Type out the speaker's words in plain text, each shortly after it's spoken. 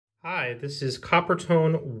Hi, this is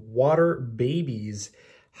Coppertone Water Babies,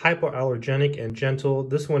 hypoallergenic and gentle.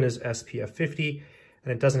 This one is SPF 50,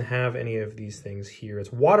 and it doesn't have any of these things here.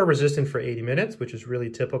 It's water resistant for 80 minutes, which is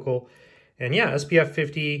really typical. And yeah, SPF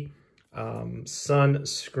 50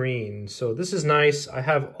 sunscreen. So this is nice. I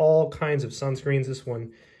have all kinds of sunscreens. This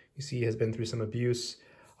one, you see, has been through some abuse.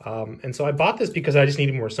 And so I bought this because I just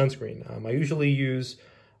needed more sunscreen. I usually use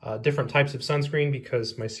different types of sunscreen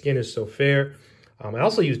because my skin is so fair. I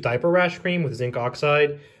also use diaper rash cream with zinc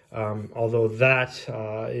oxide, although that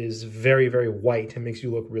is very, very white and makes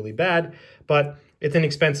you look really bad, but it's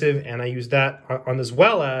inexpensive, and I use that on as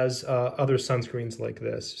well as other sunscreens like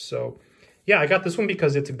this. So yeah, I got this one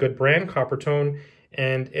because it's a good brand, Coppertone,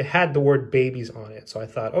 and it had the word babies on it. So I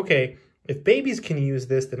thought, okay, if babies can use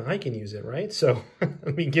this, then I can use it, right? So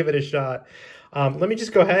let me give it a shot. Let me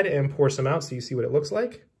just go ahead and pour some out so you see what it looks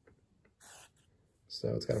like. So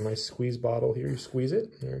it's got a nice squeeze bottle here. You squeeze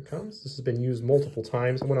it, here it comes. This has been used multiple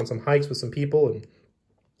times. I went on some hikes with some people and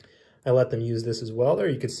I let them use this as well. There,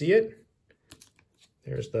 you can see it.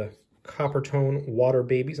 There's the Coppertone Water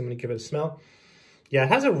Babies. I'm gonna give it a smell. Yeah, it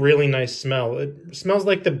has a really nice smell. It smells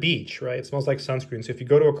like the beach, right? It smells like sunscreen. So if you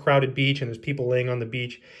go to a crowded beach and there's people laying on the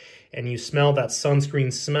beach and you smell that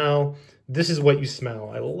sunscreen smell, this is what you smell.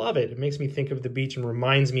 I love it. It makes me think of the beach and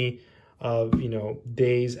reminds me of, you know,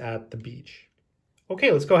 days at the beach. Okay,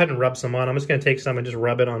 let's go ahead and rub some on. I'm just going to take some and just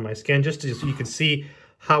rub it on my skin just so you can see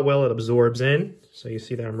how well it absorbs in. So you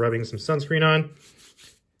see that I'm rubbing some sunscreen on.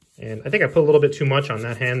 And I think I put a little bit too much on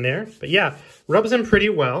that hand there. But yeah, rubs in pretty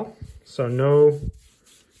well. So no,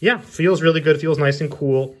 yeah, feels really good. Feels nice and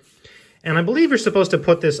cool. And I believe you're supposed to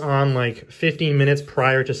put this on like 15 minutes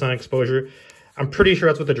prior to sun exposure. I'm pretty sure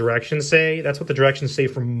that's what the directions say. That's what the directions say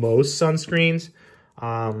for most sunscreens.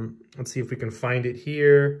 Let's see if we can find it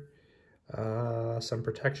here. Sun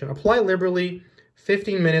protection. Apply liberally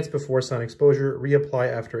 15 minutes before sun exposure. Reapply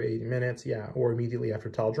after 80 minutes. Yeah, or immediately after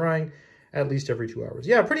towel drying, at least every 2 hours.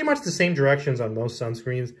 Yeah, pretty much the same directions on most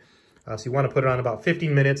sunscreens. So you want to put it on about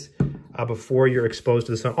 15 minutes before you're exposed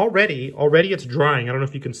to the sun. Already it's drying. I don't know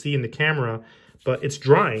if you can see in the camera, but it's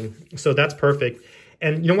drying. So that's perfect.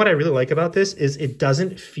 And you know what I really like about this is it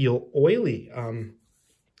doesn't feel oily.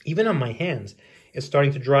 Even on my hands, it's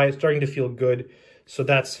starting to dry. It's starting to feel good. So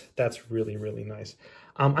that's really, really nice.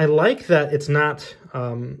 I like that it's not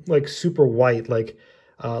like super white, like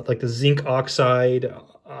the zinc oxide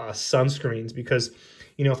sunscreens, because,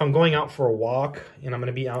 you know, if I'm going out for a walk and I'm going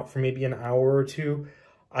to be out for maybe an hour or two,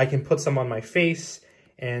 I can put some on my face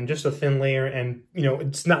and just a thin layer, and, you know,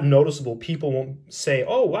 it's not noticeable. People won't say,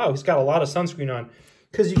 oh, wow, he's got a lot of sunscreen on,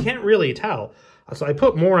 because you can't really tell. So I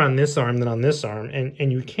put more on this arm than on this arm,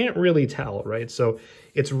 and you can't really tell, right? So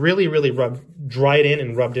it's really, really dried in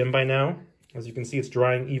and rubbed in by now. As you can see, it's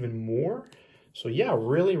drying even more. So yeah,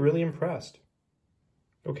 really, really impressed.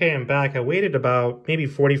 Okay, I'm back. I waited about maybe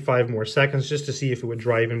 45 more seconds just to see if it would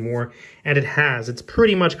dry even more, and it has. It's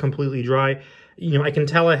pretty much completely dry. You know, I can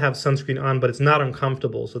tell I have sunscreen on, but it's not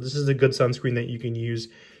uncomfortable. So this is a good sunscreen that you can use,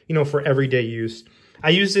 you know, for everyday use. I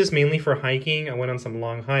use this mainly for hiking. I went on some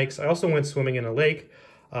long hikes. I also went swimming in a lake,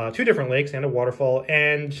 2 different lakes and a waterfall,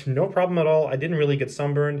 and no problem at all. I didn't really get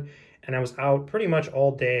sunburned, and I was out pretty much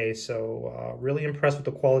all day. So really impressed with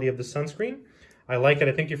the quality of the sunscreen. I like it.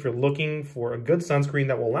 I think if you're looking for a good sunscreen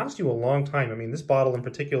that will last you a long time, I mean, this bottle in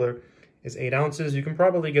particular is 8 ounces. You can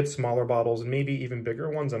probably get smaller bottles and maybe even bigger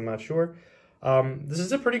ones. I'm not sure. This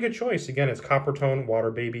is a pretty good choice. Again, it's Coppertone Water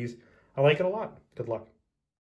Babies. I like it a lot. Good luck.